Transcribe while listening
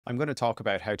I'm going to talk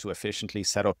about how to efficiently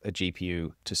set up a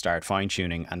GPU to start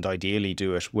fine-tuning and ideally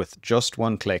do it with just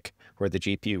one click where the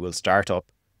GPU will start up,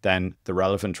 then the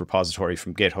relevant repository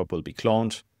from GitHub will be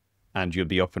cloned and you'll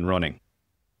be up and running.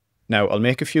 Now, I'll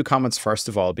make a few comments first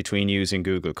of all between using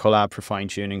Google Colab for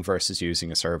fine-tuning versus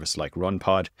using a service like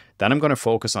RunPod. Then I'm going to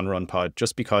focus on RunPod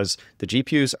just because the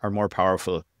GPUs are more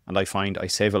powerful and I find I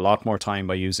save a lot more time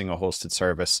by using a hosted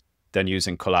service than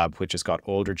using Colab, which has got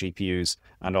older GPUs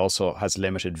and also has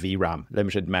limited VRAM,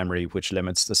 limited memory, which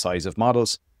limits the size of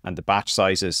models, and the batch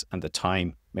sizes and the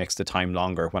time makes the time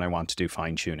longer when I want to do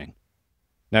fine-tuning.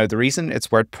 Now, the reason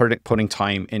it's worth putting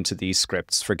time into these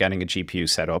scripts for getting a GPU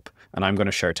set up, and I'm going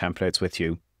to share templates with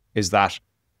you, is that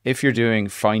if you're doing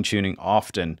fine-tuning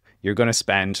often, you're going to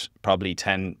spend probably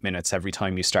 10 minutes every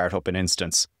time you start up an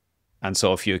instance. And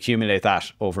so if you accumulate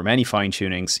that over many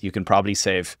fine-tunings, you can probably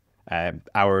save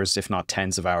hours, if not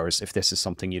tens of hours, if this is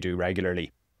something you do regularly.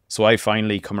 So I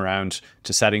finally come around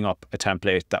to setting up a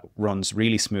template that runs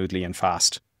really smoothly and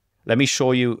fast. Let me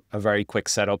show you a very quick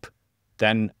setup.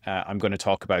 Then I'm going to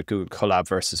talk about Google Colab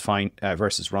versus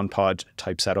RunPod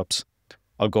type setups.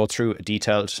 I'll go through a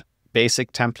detailed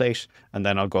basic template, and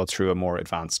then I'll go through a more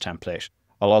advanced template.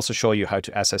 I'll also show you how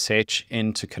to SSH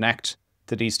in to connect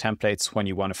to these templates when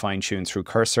you want to fine tune through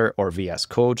Cursor or VS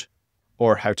Code,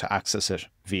 or how to access it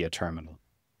via terminal.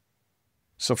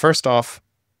 So first off,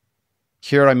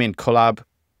 here I'm in Colab.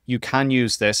 You can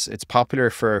use this. It's popular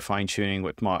for fine-tuning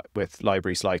with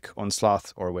libraries like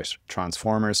Unsloth or with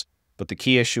transformers. But the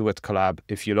key issue with Colab,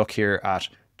 if you look here at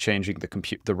changing the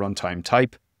runtime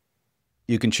type,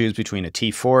 you can choose between a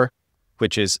T4,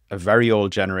 which is a very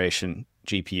old generation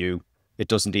GPU. It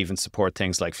doesn't even support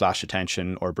things like flash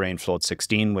attention or BrainFloat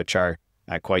 16, which are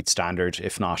quite standard,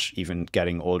 if not even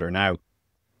getting older now.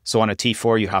 So on a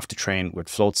T4, you have to train with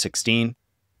Float 16.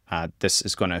 This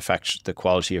is going to affect the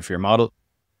quality of your model.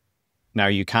 Now,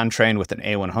 you can train with an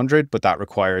A100, but that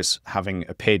requires having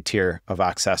a paid tier of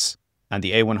access. And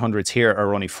the A100s here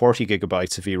are only 40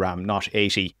 gigabytes of VRAM, not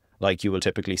 80, like you will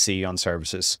typically see on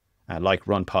services like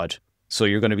RunPod. So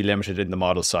you're going to be limited in the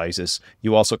model sizes.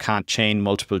 You also can't chain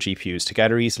multiple GPUs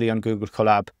together easily on Google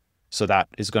Colab. So that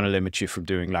is going to limit you from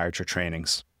doing larger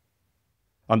trainings.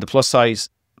 On the plus side,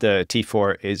 the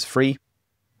T4 is free.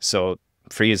 So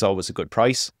free is always a good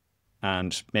price.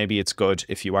 And maybe it's good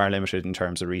if you are limited in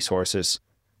terms of resources,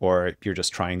 or you're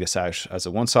just trying this out as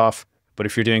a once-off. But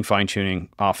if you're doing fine-tuning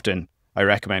often, I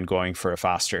recommend going for a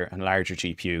faster and larger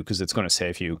GPU because it's going to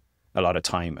save you a lot of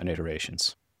time and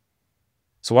iterations.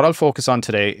 So what I'll focus on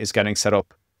today is getting set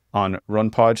up on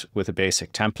RunPod with a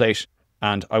basic template.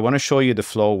 And I want to show you the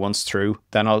flow once through,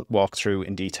 then I'll walk through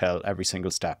in detail every single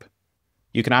step.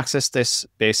 You can access this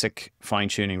basic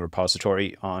fine-tuning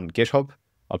repository on GitHub.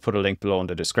 I'll put a link below in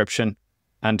the description.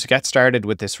 And to get started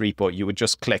with this repo, you would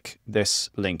just click this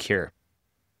link here.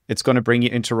 It's going to bring you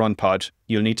into RunPod.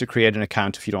 You'll need to create an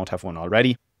account if you don't have one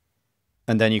already.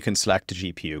 And then you can select a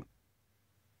GPU.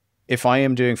 If I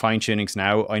am doing fine-tunings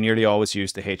now, I nearly always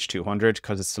use the H200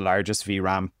 because it's the largest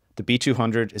VRAM. The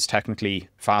B200 is technically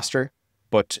faster,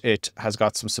 but it has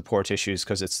got some support issues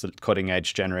because it's the cutting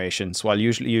edge generation. So I'll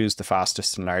usually use the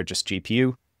fastest and largest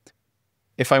GPU.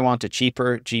 If I want a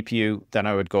cheaper GPU, then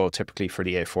I would go typically for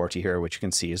the A40 here, which you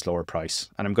can see is lower price.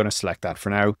 And I'm going to select that for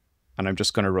now. And I'm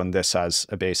just going to run this as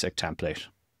a basic template.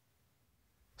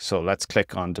 So let's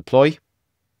click on deploy.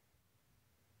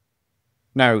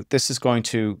 Now, this is going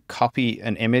to copy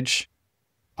an image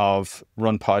of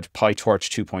RunPod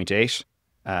PyTorch 2.8.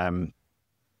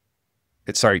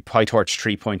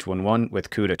 PyTorch 3.11 with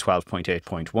CUDA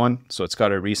 12.8.1. So it's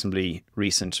got a reasonably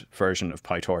recent version of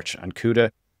PyTorch and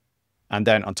CUDA. And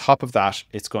then on top of that,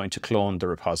 it's going to clone the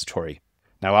repository.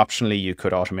 Now, optionally, you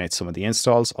could automate some of the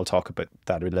installs. I'll talk about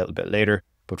that a little bit later.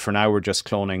 But for now, we're just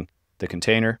cloning the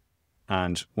container.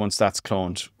 And once that's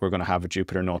cloned, we're going to have a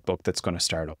Jupyter notebook that's going to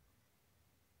start up.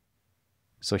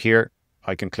 So here,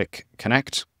 I can click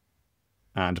connect.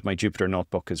 And my Jupyter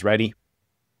notebook is ready.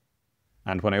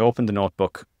 And when I open the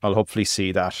notebook, I'll hopefully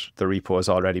see that the repo has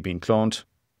already been cloned.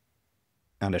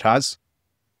 And it has.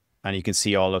 And you can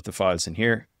see all of the files in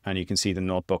here. And you can see the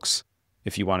notebooks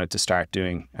if you wanted to start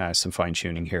doing some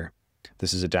fine-tuning here.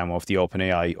 This is a demo of the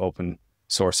OpenAI open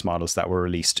source models that were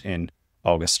released in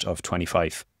August of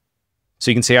 25.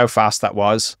 So you can see how fast that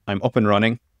was. I'm up and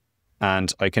running,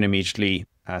 and I can immediately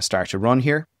start to run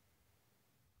here.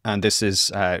 And this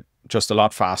is just a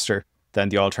lot faster than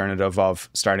the alternative of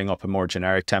starting up a more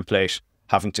generic template,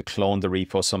 having to clone the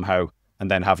repo somehow,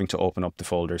 and then having to open up the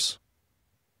folders.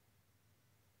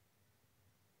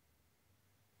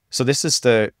 So this is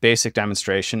the basic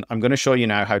demonstration. I'm going to show you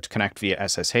now how to connect via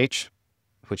SSH,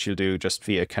 which you'll do just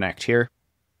via connect here.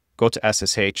 go to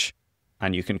SSH,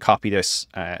 and you can copy this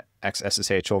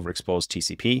SSH over exposed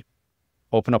TCP,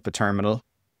 open up a terminal.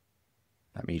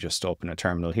 Let me just open a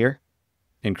terminal here,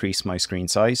 increase my screen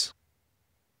size,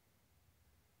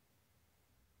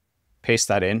 paste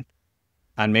that in,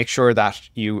 and make sure that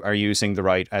you are using the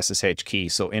right SSH key.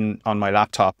 So on my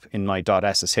laptop, in my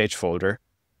 .ssh folder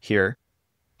here,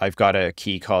 I've got a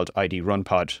key called ID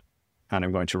runpod, and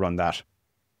I'm going to run that.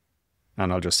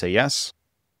 And I'll just say yes,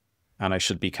 and I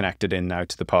should be connected in now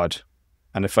to the pod.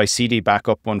 And if I cd back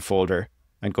up one folder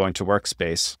and go into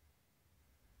workspace,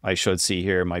 I should see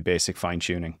here my basic fine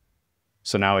tuning.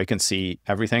 So now I can see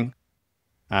everything,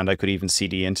 and I could even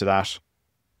cd into that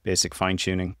basic fine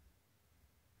tuning.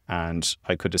 And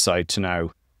I could decide to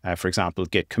now, for example,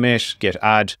 git commit, git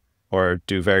add, or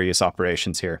do various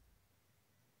operations here.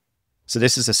 So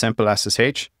this is a simple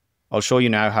SSH. I'll show you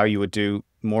now how you would do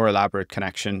more elaborate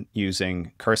connection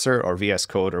using Cursor or VS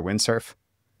Code or Windsurf.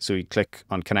 So you click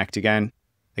on connect again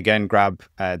grab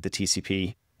the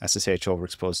TCP, SSH over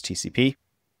exposed TCP,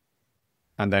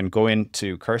 and then go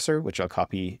into Cursor, which I'll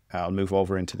copy. I'll move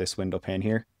over into this window pane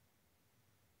here.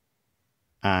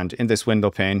 And in this window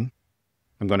pane,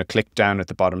 I'm going to click down at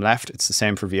the bottom left. It's the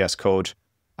same for VS Code.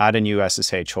 Add a new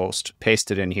SSH host, paste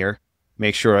it in here.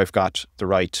 Make sure I've got the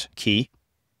right key.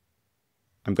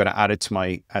 I'm going to add it to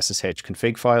my SSH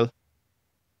config file.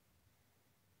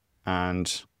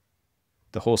 And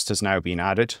the host has now been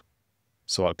added.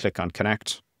 So I'll click on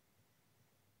connect.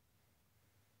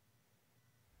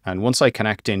 And once I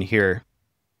connect in here,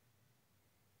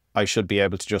 I should be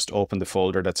able to just open the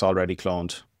folder that's already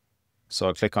cloned. So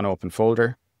I'll click on open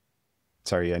folder.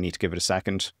 Sorry, I need to give it a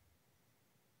second.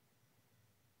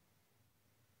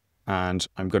 And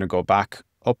I'm going to go back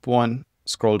up one,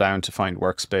 scroll down to find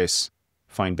workspace,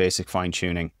 find basic fine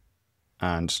tuning.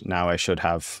 And now I should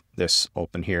have this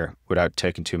open here without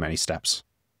taking too many steps.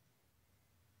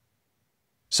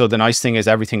 So the nice thing is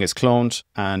everything is cloned,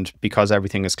 and because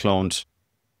everything is cloned,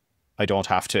 I don't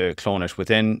have to clone it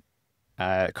within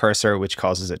Cursor, which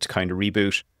causes it to kind of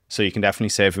reboot. So you can definitely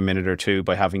save a minute or two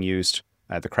by having used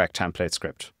the correct template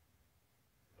script.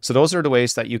 So those are the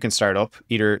ways that you can start up,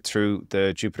 either through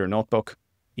the Jupyter Notebook,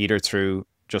 either through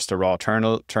just a raw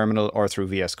terminal, or through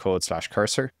VS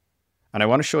Code/Cursor. And I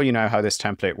want to show you now how this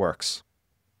template works.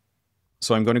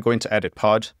 So I'm going to go into Edit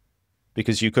Pod,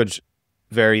 because you could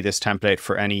vary this template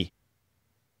for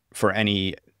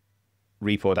any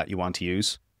repo that you want to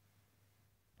use.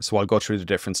 So I'll go through the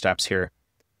different steps here.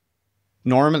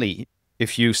 Normally,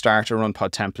 if you start a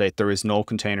runpod template, there is no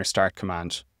container start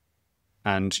command,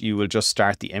 and you will just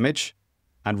start the image,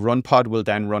 and runpod will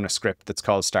then run a script that's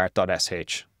called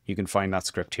start.sh. You can find that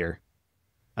script here.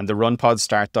 And the runpod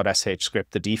start.sh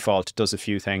script, the default, does a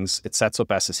few things. It sets up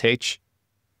SSH,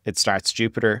 it starts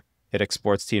Jupyter, it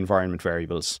exports the environment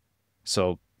variables.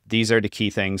 So these are the key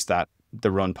things that the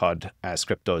runpod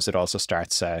script does. It also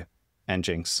starts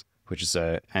Nginx, which is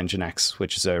a Nginx,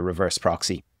 which is a reverse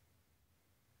proxy.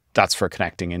 That's for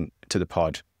connecting into the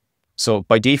pod. So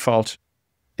by default,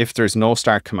 if there's no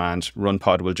start command,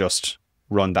 runpod will just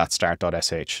run that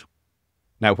start.sh.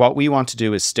 Now what we want to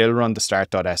do is still run the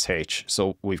start.sh.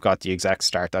 So we've got the exec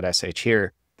start.sh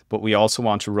here, but we also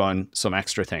want to run some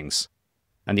extra things.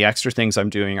 And the extra things I'm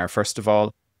doing are, first of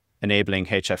all, enabling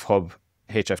HF Hub,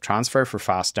 HF transfer for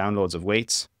fast downloads of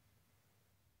weights.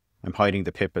 I'm hiding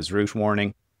the pip as root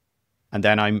warning. And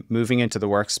then I'm moving into the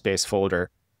workspace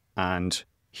folder, and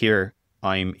here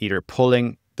I'm either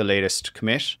pulling the latest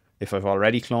commit if I've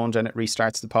already cloned and it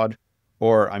restarts the pod,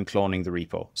 or I'm cloning the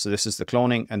repo. So this is the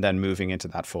cloning and then moving into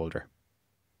that folder.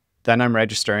 Then I'm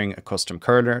registering a custom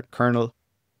kernel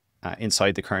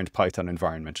inside the current Python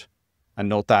environment. And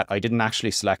note that I didn't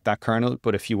actually select that kernel,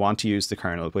 but if you want to use the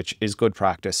kernel, which is good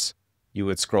practice, you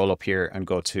would scroll up here and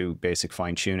go to basic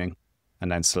fine tuning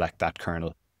and then select that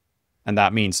kernel. And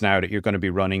that means now that you're going to be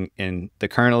running in the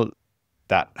kernel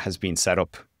that has been set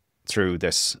up through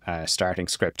this starting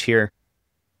script here.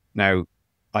 Now,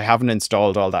 I haven't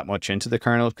installed all that much into the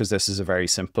kernel because this is a very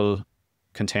simple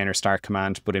container start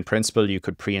command, but in principle, you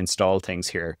could pre-install things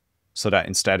here so that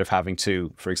instead of having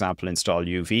to, for example, install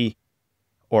UV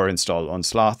or install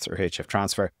unsloth or HF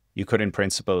transfer, you could in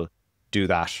principle do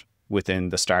that within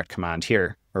the start command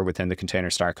here or within the container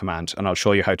start command. And I'll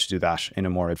show you how to do that in a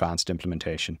more advanced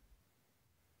implementation.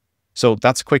 So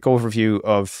that's a quick overview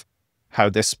of how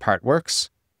this part works.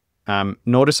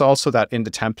 Notice also that in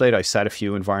the template, I set a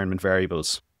few environment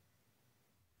variables.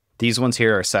 These ones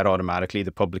here are set automatically,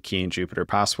 the public key and Jupyter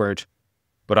password,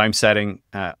 but I'm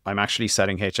actually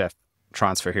setting HF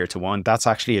transfer here to 1. That's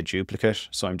actually a duplicate,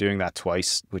 so I'm doing that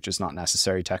twice, which is not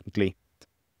necessary technically.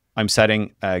 I'm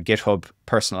setting a GitHub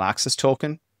personal access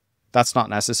token, That's not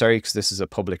necessary because this is a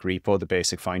public repo, the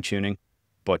basic fine tuning.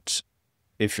 But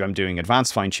if I'm doing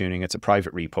advanced fine tuning, it's a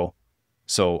private repo.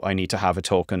 So I need to have a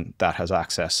token that has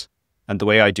access. And the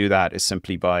way I do that is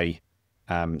simply by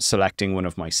selecting one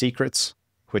of my secrets,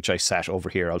 which I set over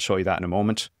here. I'll show you that in a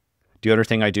moment. The other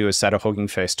thing I do is set a Hugging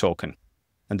Face token.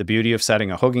 And the beauty of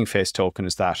setting a Hugging Face token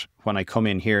is that when I come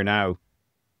in here now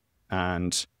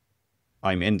and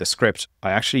I'm in the script,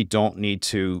 I actually don't need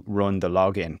to run the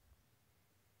login.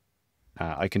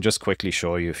 I can just quickly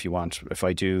show you if you want. If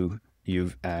I do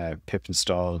pip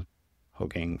install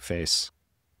Hugging Face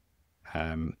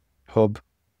hub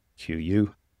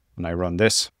QU, and I run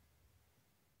this,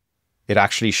 it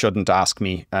actually shouldn't ask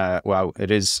me. Well, it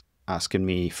is asking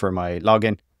me for my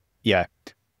login. Yeah,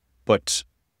 but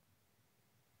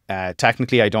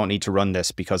technically I don't need to run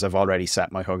this because I've already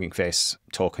set my Hugging Face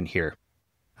token here.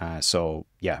 So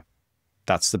yeah,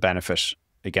 that's the benefit.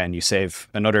 Again, you save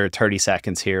another 30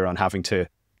 seconds here on having to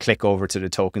click over to the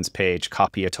tokens page,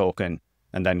 copy a token,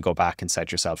 and then go back and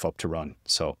set yourself up to run.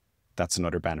 So that's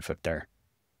another benefit there.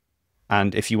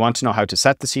 And if you want to know how to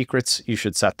set the secrets, you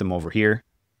should set them over here.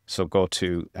 So go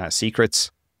to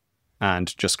secrets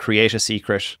and just create a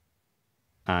secret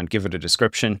and give it a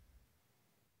description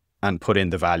and put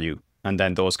in the value. And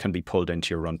then those can be pulled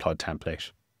into your RunPod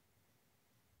template.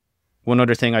 One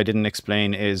other thing I didn't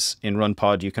explain is in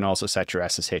RunPod, you can also set your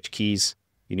SSH keys.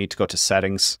 You need to go to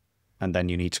settings, and then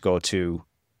you need to go to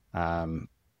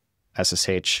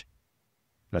SSH,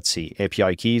 let's see,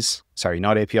 API keys. Sorry,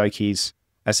 not API keys,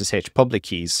 SSH public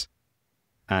keys.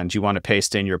 And you want to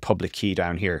paste in your public key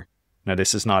down here. Now,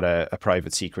 this is not a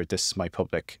private secret. This is my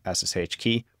public SSH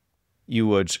key. You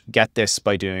would get this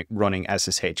by running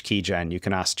SSH keygen. You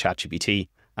can ask ChatGPT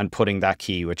and putting that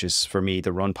key, which is for me,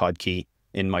 the RunPod key,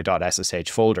 in my .ssh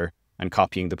folder and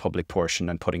copying the public portion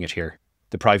and putting it here.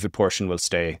 The private portion will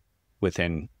stay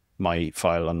within my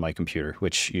file on my computer,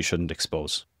 which you shouldn't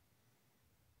expose.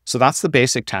 So that's the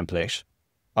basic template.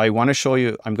 I want to show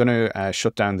you, I'm going to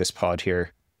shut down this pod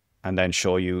here and then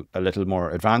show you a little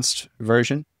more advanced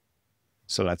version.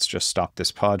 So let's just stop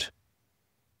this pod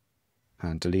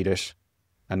and delete it.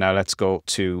 And now let's go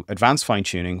to advanced fine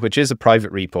tuning, which is a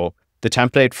private repo. The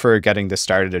template for getting this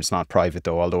started is not private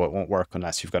though, although it won't work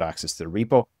unless you've got access to the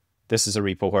repo. This is a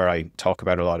repo where I talk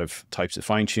about a lot of types of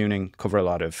fine tuning, cover a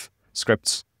lot of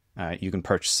scripts. You can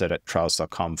purchase it at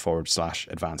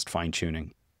trelis.com/advanced fine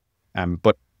tuning.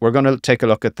 But we're going to take a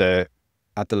look at the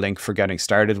link for getting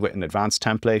started with an advanced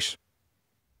template.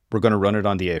 We're going to run it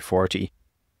on the A40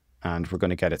 and we're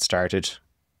going to get it started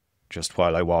just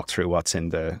while I walk through what's in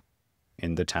the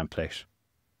template.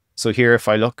 So here, if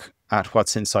I look at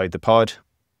what's inside the pod,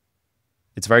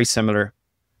 it's very similar.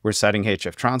 We're setting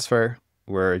HF transfer.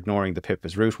 We're ignoring the pip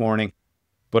as root warning,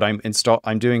 but I'm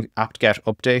doing apt-get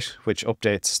update, which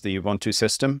updates the Ubuntu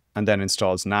system and then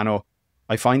installs Nano.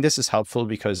 I find this is helpful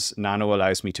because Nano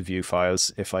allows me to view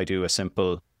files. If I do a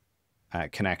simple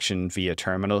connection via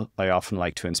terminal, I often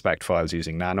like to inspect files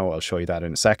using Nano. I'll show you that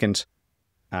in a second.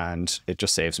 And it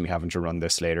just saves me having to run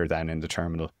this later then in the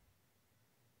terminal.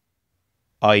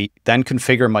 I then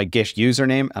configure my Git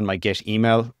username and my Git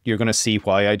email. You're going to see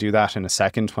why I do that in a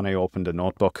second when I open the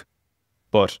notebook.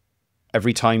 But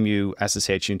every time you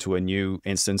SSH into a new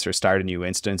instance or start a new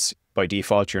instance, by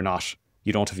default, you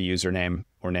don't have a username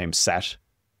or name set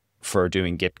for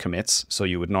doing Git commits. So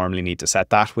you would normally need to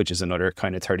set that, which is another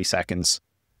kind of 30 seconds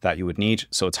that you would need.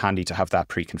 So it's handy to have that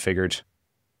pre-configured.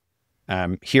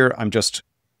 Here, I'm just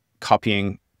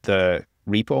copying the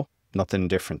repo, nothing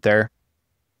different there.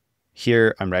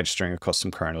 Here, I'm registering a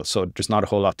custom kernel. So there's not a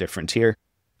whole lot different here,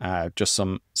 just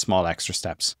some small extra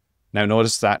steps. Now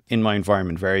notice that in my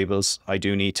environment variables, I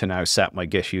do need to now set my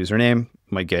Git username,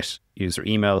 my Git user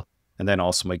email, and then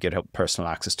also my GitHub personal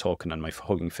access token and my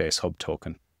Hugging Face hub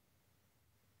token.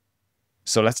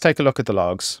 So let's take a look at the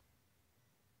logs.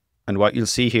 And what you'll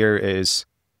see here is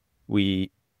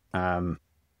we have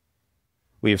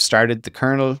started the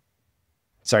kernel.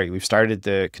 Sorry, we've started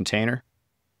the container.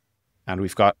 And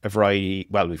we've got a variety,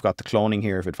 well, we've got the cloning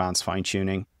here of advanced fine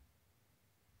tuning.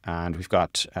 And we've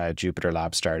got Jupyter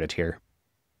Lab started here.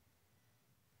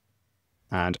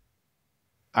 And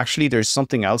actually, there's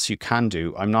something else you can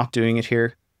do. I'm not doing it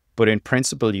here, but in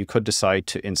principle, you could decide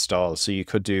to install. So you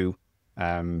could do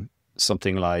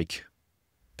something like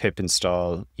pip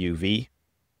install UV,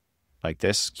 like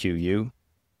this, QU.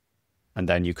 And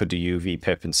then you could do UV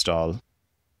pip install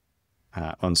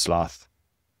unsloth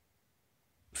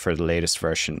for the latest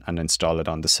version and install it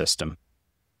on the system.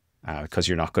 Because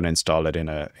you're not going to install it in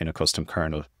a custom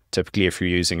kernel. Typically, if you're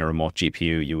using a remote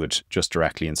GPU, you would just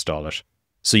directly install it.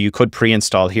 So you could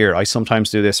pre-install here. I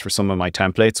sometimes do this for some of my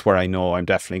templates where I know I'm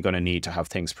definitely going to need to have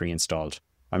things pre-installed.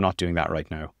 I'm not doing that right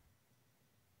now.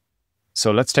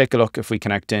 So let's take a look if we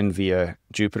connect in via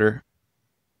Jupyter.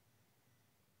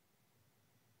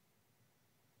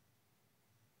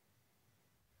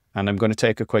 And I'm going to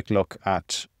take a quick look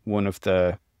at one of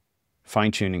the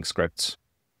fine-tuning scripts.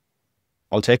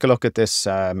 I'll take a look at this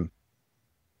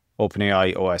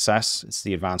OpenAI OSS. It's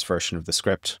the advanced version of the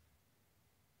script.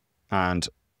 And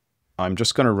I'm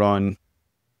just going to run,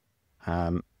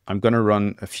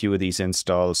 a few of these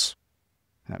installs.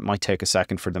 It might take a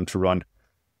second for them to run.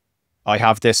 I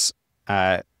have this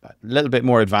a little bit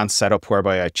more advanced setup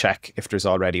whereby I check if there's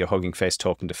already a Hugging Face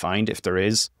token defined. If there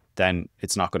is, then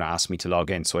it's not going to ask me to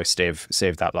log in. So I save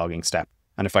that logging step.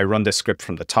 And if I run this script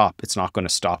from the top, it's not going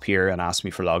to stop here and ask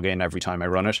me for login every time I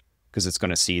run it, because it's going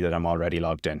to see that I'm already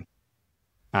logged in.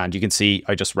 And you can see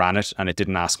I just ran it and it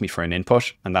didn't ask me for an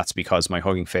input. And that's because my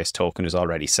Hugging Face token is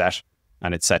already set,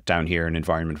 and it's set down here in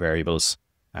environment variables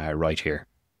right here.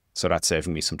 So that's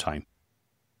saving me some time.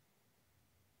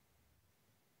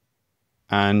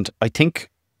 And I think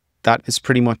that is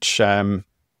pretty much a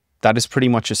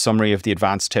summary of the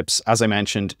advanced tips. As I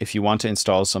mentioned, if you want to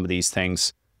install some of these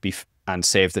things and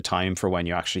save the time for when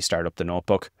you actually start up the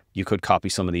notebook, you could copy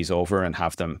some of these over and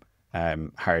have them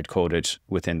hard-coded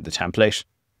within the template.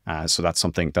 So that's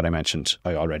something that I mentioned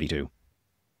I already do.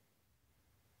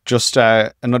 Just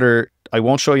I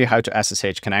won't show you how to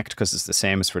SSH connect because it's the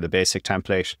same as for the basic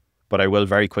template, but I will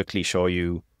very quickly show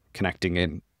you connecting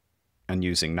in and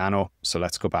using Nano. So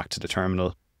let's go back to the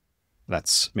terminal.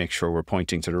 Let's make sure we're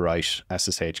pointing to the right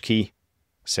SSH key,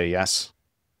 say yes,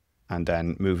 and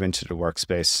then move into the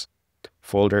workspace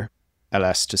folder,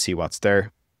 ls to see what's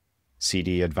there,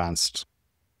 cd advanced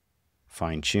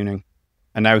fine tuning.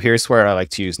 And now here's where I like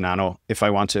to use Nano. If I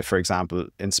want to, for example,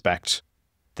 inspect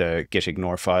the git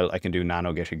ignore file, I can do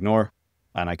nano git ignore,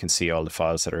 and I can see all the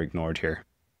files that are ignored here.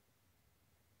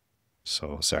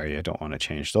 So sorry, I don't want to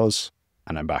change those,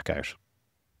 and I'm back out.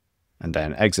 And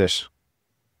then exit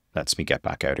lets me get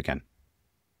back out again.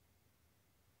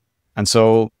 And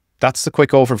so that's the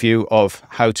quick overview of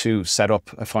how to set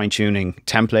up a fine-tuning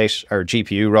template, or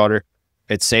GPU rather.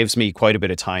 It saves me quite a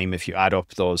bit of time if you add up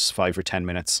those 5 or 10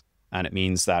 minutes. And it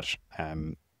means that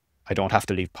I don't have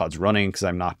to leave pods running because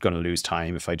I'm not going to lose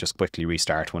time if I just quickly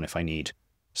restart one if I need.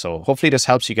 So hopefully this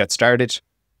helps you get started.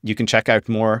 You can check out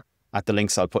more at the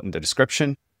links I'll put in the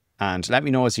description. And let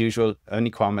me know as usual,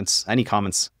 any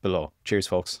comments below. Cheers,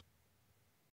 folks.